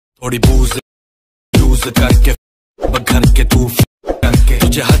थोड़ी बूझ यूज करके घर के तू करके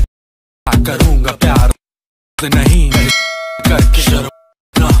तुझे हद करूंगा प्यार नहीं करके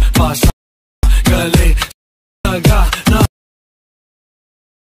शर्म ना पास गले लगा ना।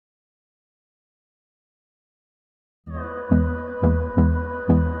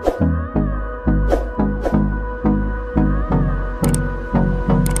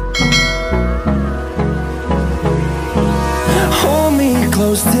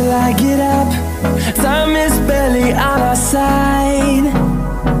 Close till I get up. Time is barely on our side.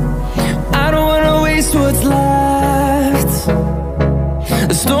 I don't wanna waste what's left.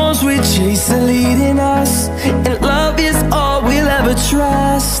 The storms we chase are leading us, and love is all we'll ever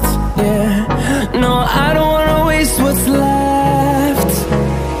trust. Yeah, no, I don't wanna waste what's left.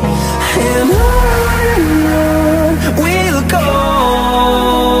 And on we'll go,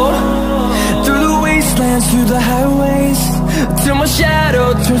 through the wastelands, through the highways, till my shadow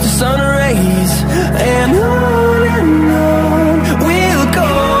turns to sun rays. And on we'll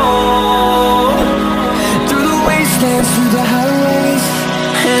go, through the wastelands, through the highways.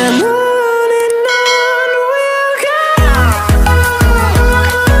 And on we'll go.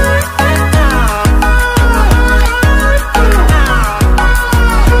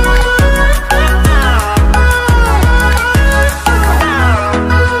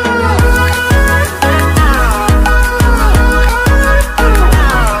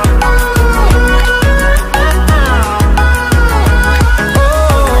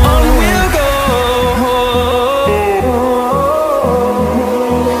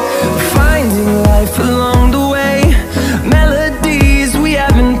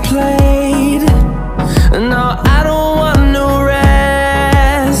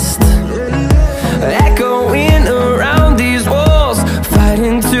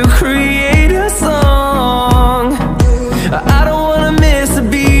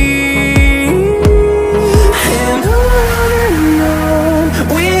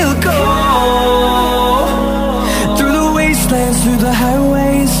 Through the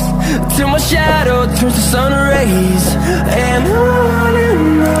highways, till my shadow turns to sun rays. And on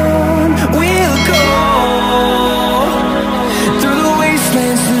we'll go, through the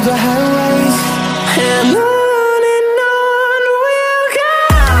wastelands, through the highways. And on we'll go.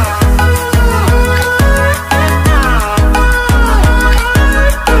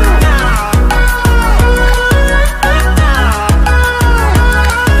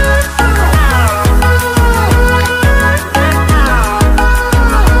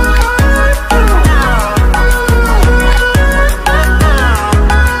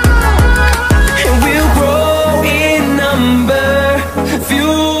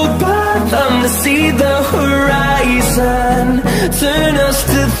 See the horizon turn us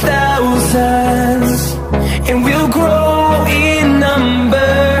to thousands, and we'll grow in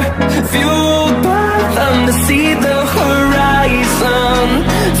number, fueled by them to see the horizon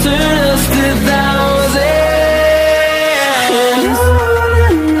turn us to thousands. And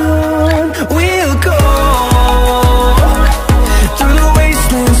on we'll go, through the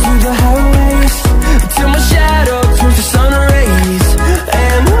wastelands, through the highways, till my shadow turns to sun rays.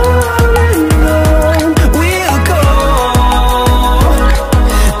 And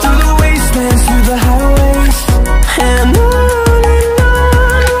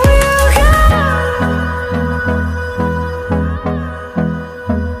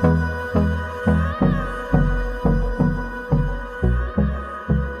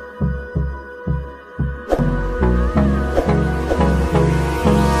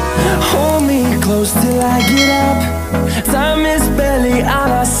close till I get up. Time is barely on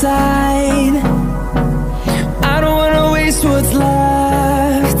our side. I don't wanna waste what's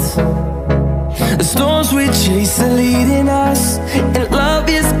left. The storms we chase are leading us, and love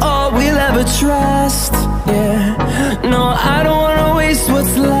is all we'll ever trust. Yeah, no, I don't wanna waste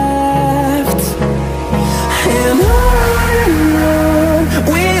what's left. And on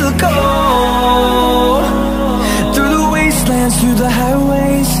we'll go, through the wastelands, through the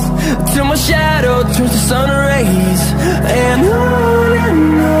highways, till my shadow turns to sun rays. And on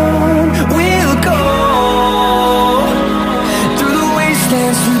we'll go, through the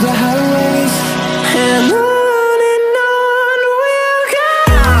wastelands, through the highways. And on we'll go.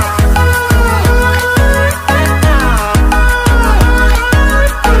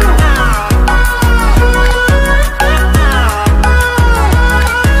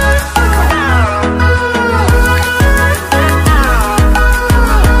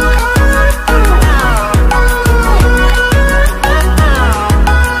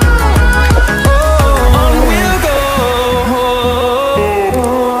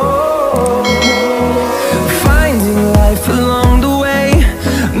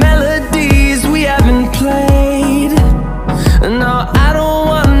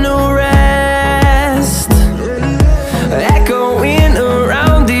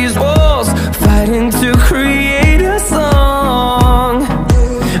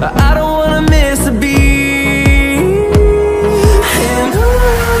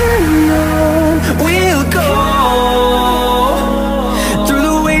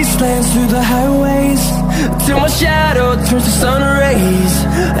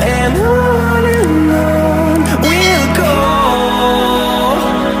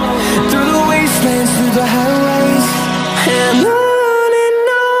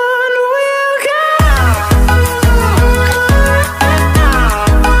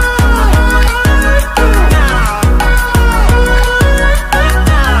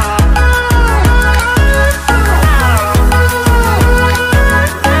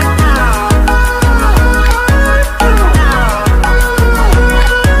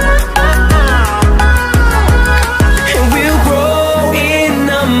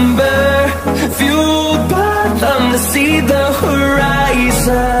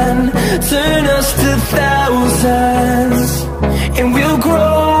 grow.